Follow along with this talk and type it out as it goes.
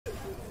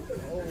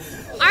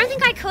don't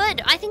think I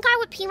could. I think I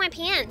would pee my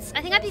pants.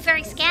 I think I'd be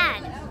very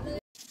scared.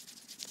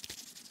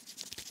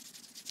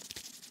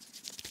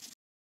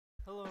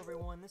 Hello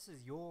everyone, this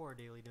is your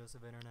Daily Dose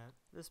of Internet.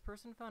 This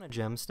person found a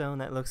gemstone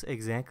that looks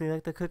exactly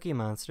like the Cookie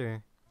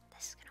Monster.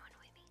 This is gonna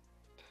annoy me.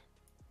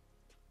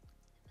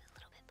 A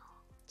little bit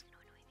more. It's gonna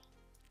annoy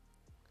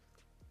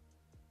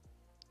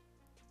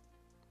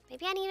me.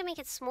 Maybe I need to make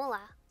it smaller.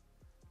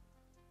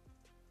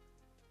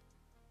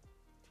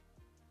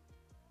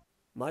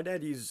 My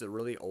dad uses a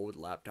really old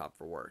laptop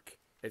for work.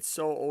 It's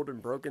so old and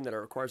broken that it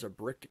requires a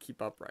brick to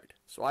keep upright.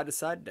 So I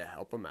decided to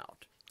help him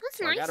out. That's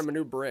So nice. I got him a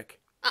new brick.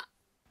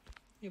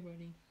 Hey,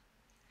 buddy.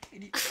 Oh!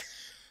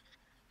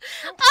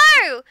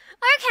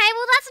 Okay,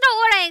 well that's not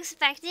what I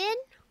expected.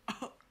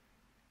 Oh.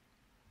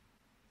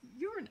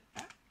 You're an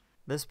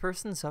This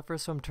person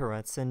suffers from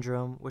Tourette's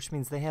syndrome, which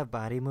means they have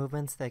body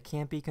movements that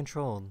can't be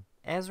controlled.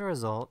 As a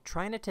result,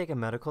 trying to take a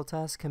medical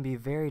test can be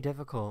very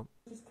difficult.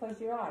 Just close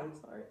your eyes.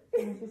 Sorry.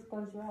 Just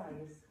close your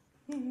eyes.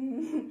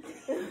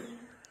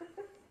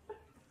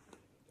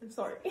 I'm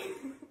sorry.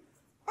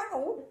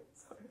 Ow!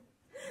 Sorry.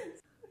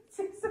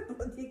 It's a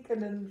bloody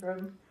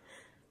conundrum.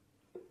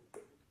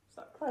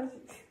 Stop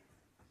closing.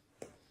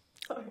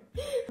 Sorry.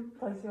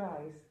 Close your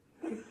eyes.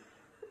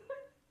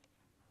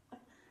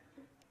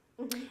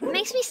 It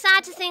makes me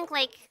sad to think,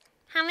 like,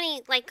 how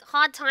many, like,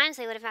 hard times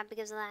they would have had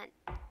because of that.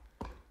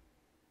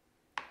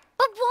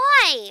 But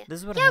why?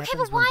 This is what Yeah, okay,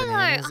 happens but when why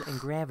bananas though? and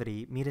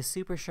gravity meet a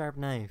super sharp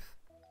knife.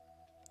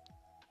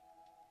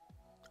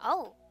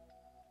 Oh.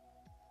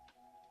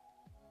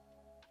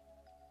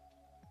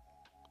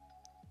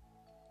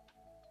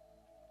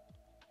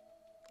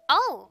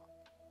 Oh.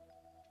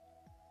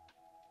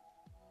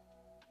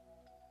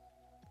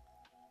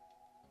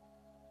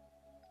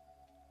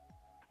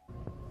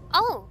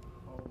 Oh.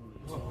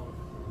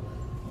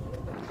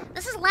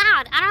 This is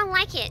loud. I don't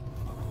like it.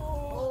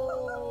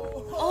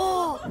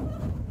 Oh.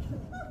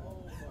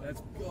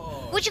 Let's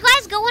go. Would you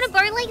guys go on a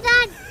boat like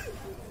that?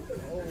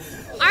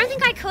 I don't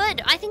think I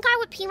could. I think I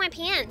would pee my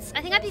pants.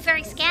 I think I'd be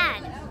very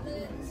scared.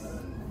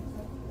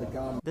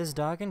 This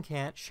dog and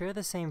cat share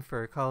the same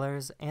fur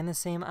colors and the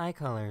same eye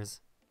colors.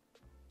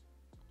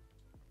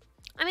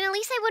 I mean, at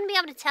least they wouldn't be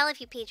able to tell if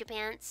you peed your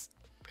pants.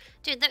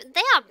 Dude,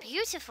 they are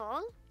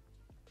beautiful.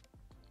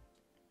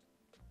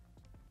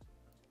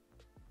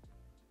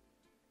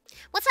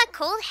 What's that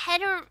called?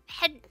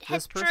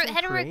 This person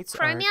creates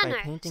art by No,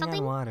 painting something?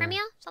 on water. Chromia?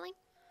 Something?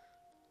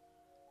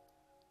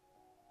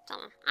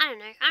 Something. I don't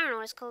know. I don't know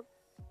what it's called.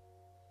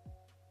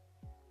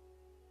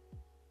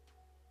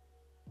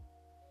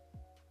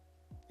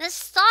 This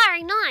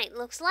starry night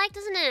looks like,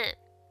 doesn't it?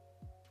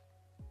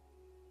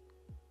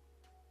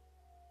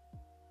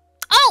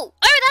 Oh!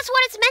 Oh, that's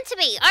what it's meant to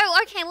be! Oh,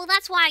 okay, well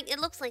that's why it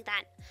looks like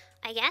that,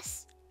 I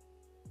guess.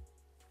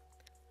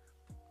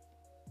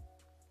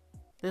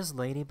 This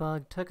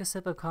ladybug took a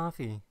sip of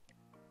coffee.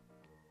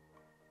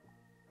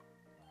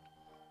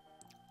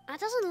 That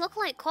doesn't look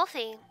like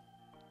coffee.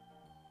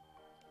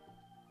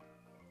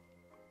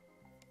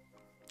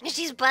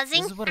 She's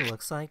buzzing. This is what it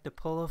looks like to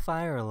pull a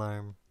fire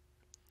alarm.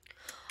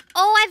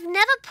 Oh, I've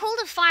never pulled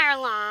a fire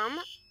alarm.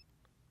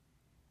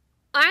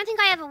 I don't think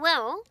I ever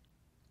will.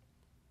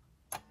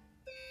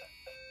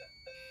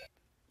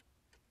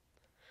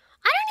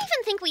 I don't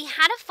even think we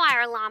had a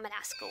fire alarm at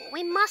our school.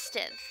 We must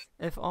have.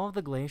 If all of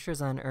the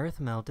glaciers on Earth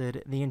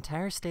melted, the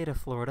entire state of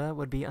Florida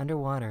would be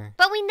underwater.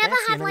 But we never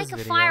That's the had end of like this a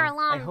video. fire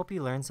alarm. I hope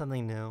you learned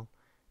something new.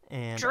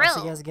 And I'll see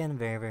Drill. you guys again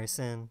very, very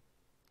soon.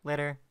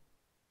 Later.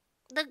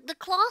 The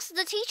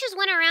teachers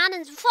went around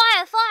and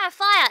fire, fire,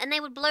 fire, and they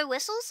would blow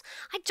whistles.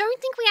 I don't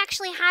think we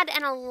actually had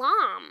an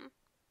alarm.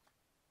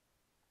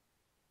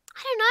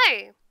 I don't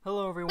know.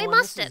 Hello everyone,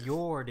 must this is have.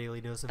 your Daily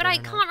Dose of But I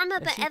Internet. can't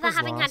remember A sheep ever was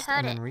having had lost heard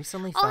and it. then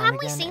recently Oh, found have we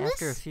again seen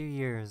after this? a few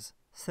years.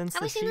 Since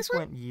Have the we seen sheep this one?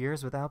 went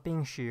years without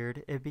being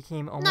sheared, it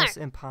became almost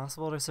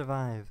impossible to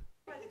survive.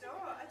 I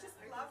just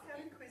love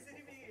how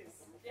inquisitive he is.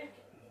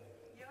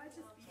 Yeah, just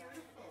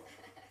beautiful.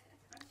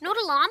 Not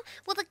alarm?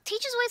 Well, the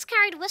teachers always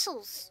carried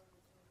whistles.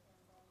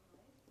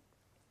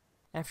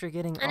 After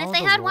getting And if all they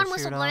the heard wool one sheared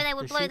whistle blow, off, they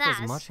would the blow sheep theirs.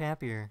 was much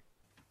happier.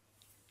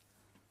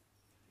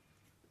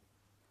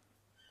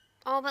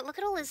 Oh, but look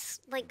at all his,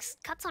 like,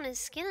 cuts on his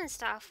skin and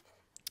stuff.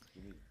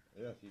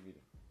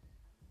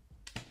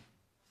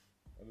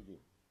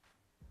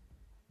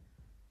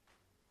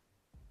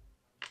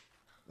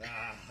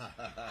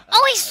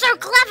 Oh, he's so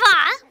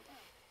clever!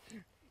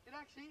 It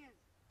actually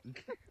is.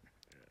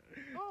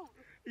 Oh,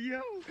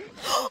 no,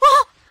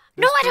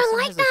 This I don't person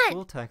like has that! a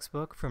school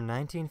textbook from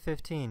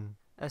 1915.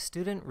 A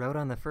student wrote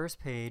on the first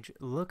page,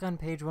 "Look on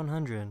page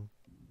 100."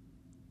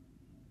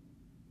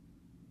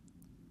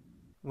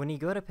 When you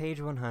go to page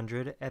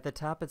 100, at the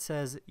top it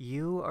says,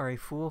 "You are a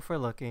fool for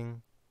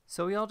looking."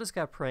 So we all just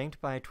got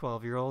pranked by a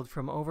 12-year-old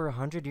from over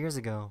 100 years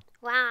ago.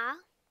 Wow.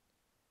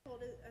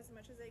 Hold it as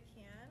much as I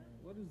can.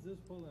 What is this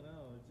pulling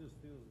out? It just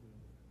feels good.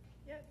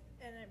 Yep,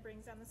 and it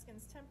brings down the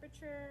skin's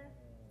temperature.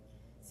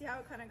 See how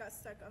it kind of got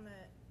stuck on the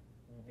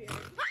beard?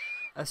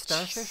 A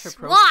starfish Jeez,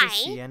 approached why? a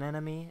sea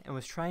anemone and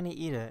was trying to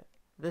eat it.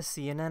 This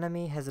sea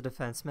anemone has a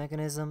defense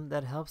mechanism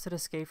that helps it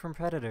escape from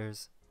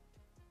predators.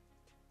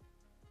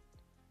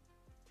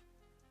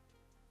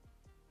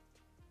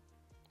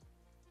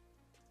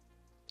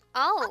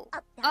 Oh.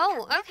 Up, down, Oh,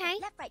 down, left, okay.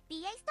 right, left, right,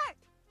 BA, start.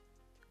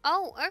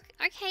 Oh,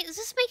 okay. Does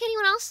this make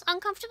anyone else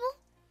uncomfortable?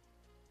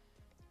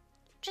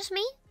 Just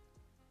me?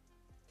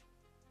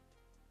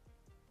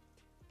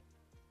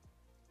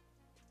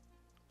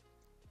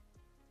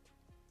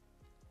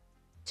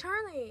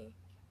 Charlie.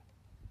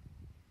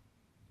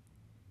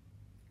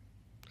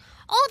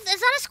 Oh, is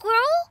that a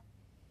squirrel?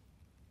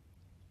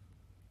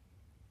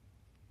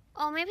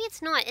 Oh, maybe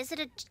it's not. Is it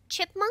a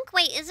chipmunk?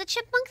 Wait, is a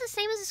chipmunk the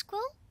same as a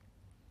squirrel?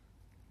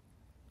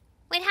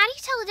 Wait, how do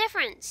you tell the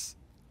difference?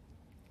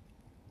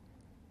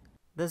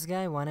 This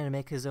guy wanted to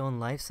make his own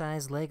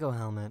life-size Lego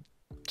helmet.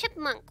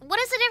 Chipmunk. What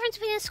is the difference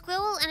between a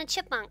squirrel and a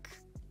chipmunk?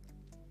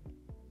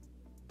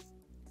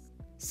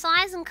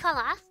 Size and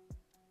color.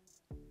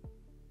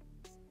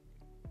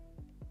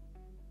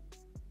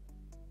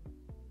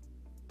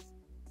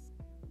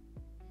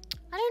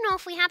 I don't know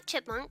if we have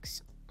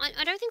chipmunks.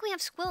 I don't think we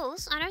have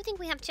squirrels. I don't think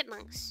we have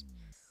chipmunks.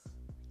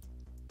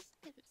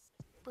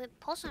 With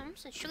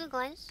possums and sugar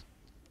glides.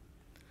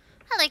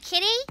 Hello,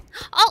 kitty.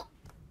 Oh!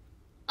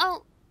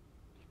 Oh.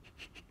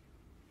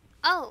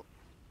 Oh.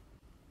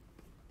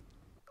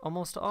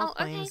 Almost all Oh,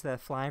 okay. planes that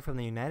fly from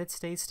the United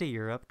States to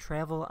Europe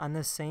travel on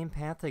the same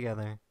path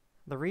together.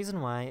 The reason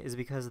why is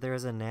because there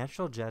is a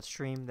natural jet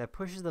stream that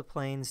pushes the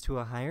planes to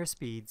a higher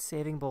speed,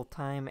 saving both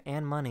time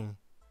and money.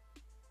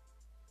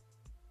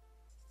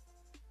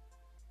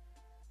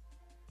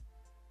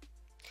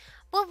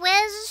 But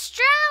where's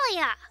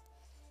Australia?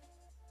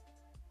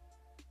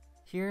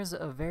 Here's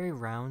a very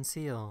round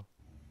seal.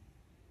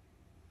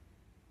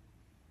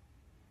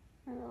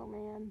 Oh,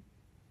 man.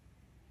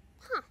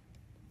 Huh.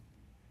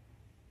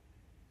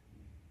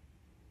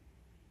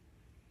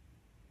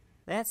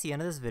 That's the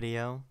end of this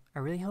video. I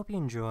really hope you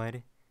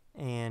enjoyed,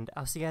 and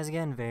I'll see you guys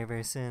again very,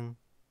 very soon.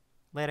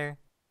 Later.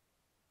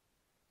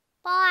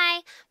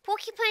 Bye.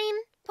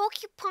 Porcupine.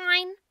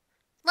 Porcupine.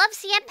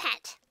 Loves your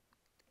pet.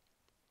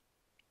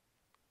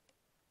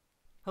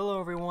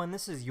 Hello everyone,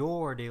 this is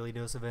your Daily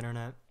Dose of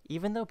Internet.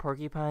 Even though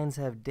porcupines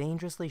have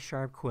dangerously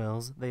sharp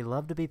quills, they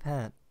love to be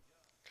pet.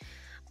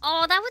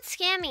 Oh, that would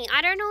scare me.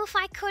 I don't know if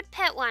I could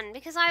pet one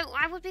because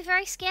I would be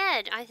very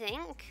scared, I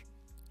think.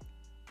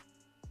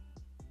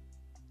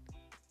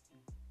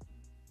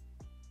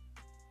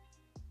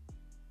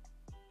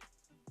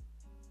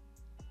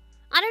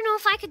 I don't know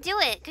if I could do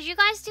it. Could you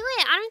guys do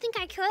it? I don't think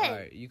I could.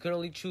 Alright, you can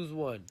only choose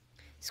one.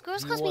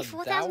 Squirrels Do cost you me want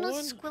 4,000 that dollars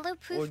one, squirrel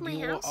proof or my do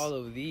you want house. all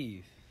of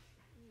these?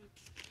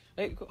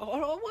 Hey,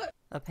 hold on, what?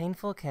 A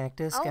painful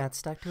cactus Oh. got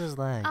stuck to his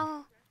leg.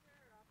 Oh,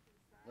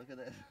 Look at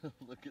that.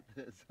 Look at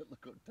this. Look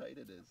how tight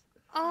it is.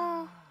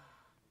 oh.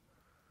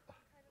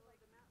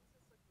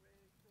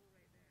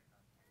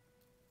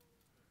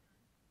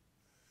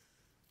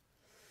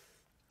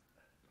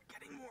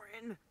 Getting more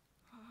in.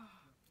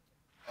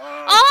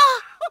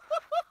 Oh!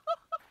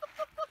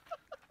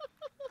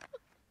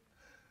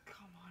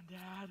 Come on,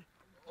 Dad.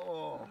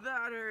 Oh.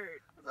 That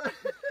hurt.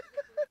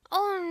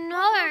 Oh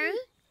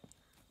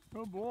no.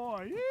 Oh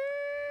boy.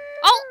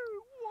 Oh!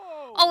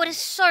 Whoa. Oh, it is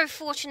so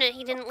fortunate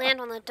he didn't land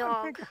on the I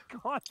dog. think I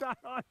got that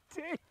on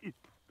tape.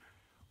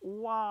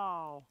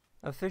 Wow.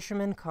 A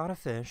fisherman caught a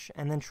fish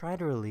and then tried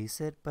to release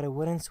it, but it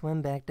wouldn't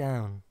swim back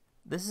down.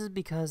 This is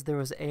because there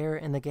was air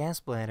in the gas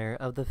bladder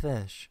of the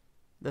fish.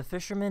 The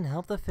fisherman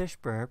helped the fish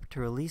burp to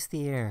release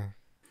the air.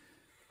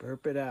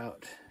 Burp it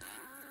out.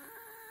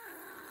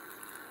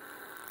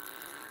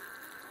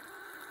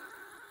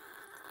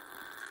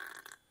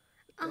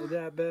 Is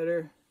that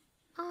better?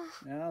 Oh,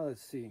 Now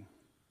let's see.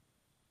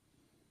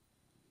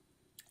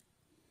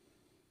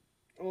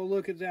 Oh,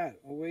 look at that.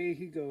 Away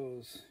he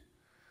goes.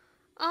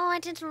 oh, I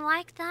didn't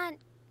like that.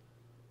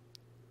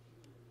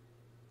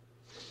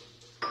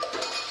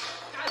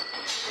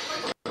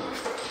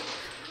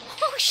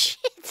 Oh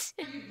shit!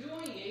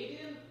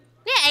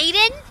 Yeah,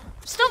 Aiden.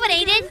 Stop it,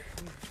 Aiden.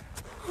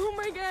 Oh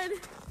my god.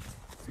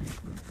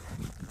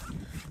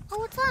 Oh,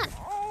 what's that?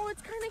 Oh,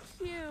 it's kind of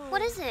cute.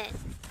 What is it?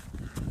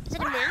 Is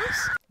it a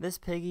mouse? This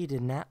piggy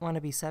did not want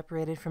to be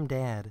separated from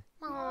Dad.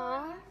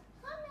 Aww.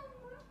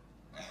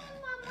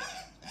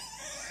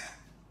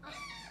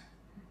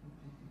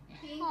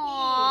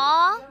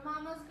 Aww. Your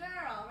mama's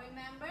girl,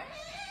 remember?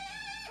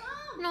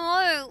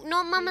 No,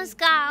 not Mama's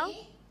girl.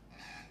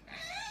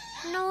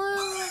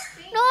 No.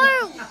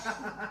 No.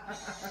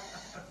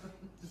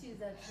 She's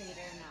a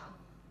traitor now.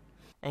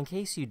 In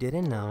case you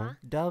didn't know,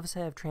 doves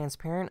have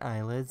transparent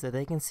eyelids that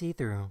they can see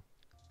through.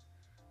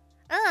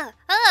 Ugh,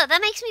 that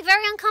makes me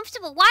very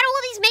uncomfortable. Why do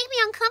all these make me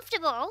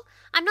uncomfortable?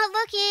 I'm not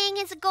looking.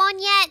 Is it gone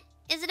yet?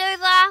 Is it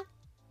over?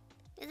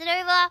 Is it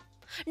over?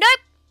 Nope.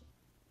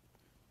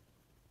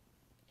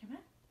 Come on.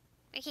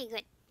 Okay,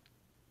 good.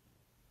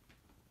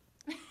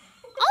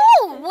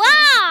 Oh,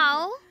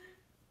 wow.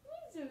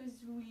 So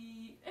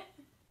sweet.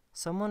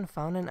 Someone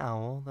found an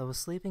owl that was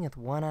sleeping with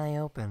one eye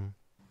open.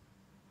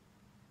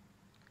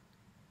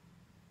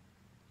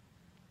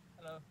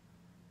 Hello.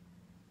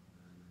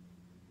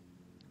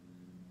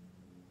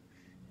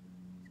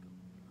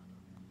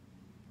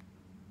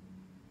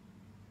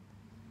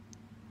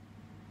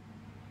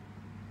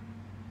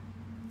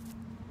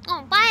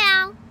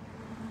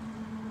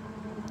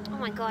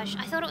 my gosh,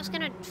 I thought it was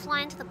gonna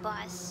fly into the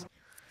bus.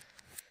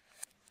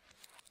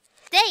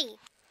 D-A-I-L-Y.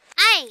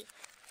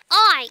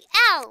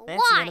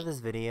 That's the end of this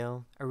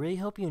video. I really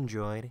hope you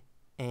enjoyed,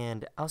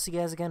 and I'll see you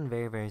guys again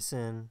very, very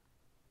soon.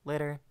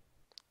 Later.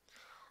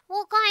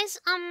 Well, guys,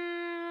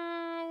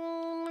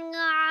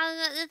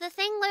 the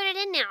thing loaded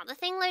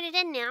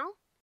in now.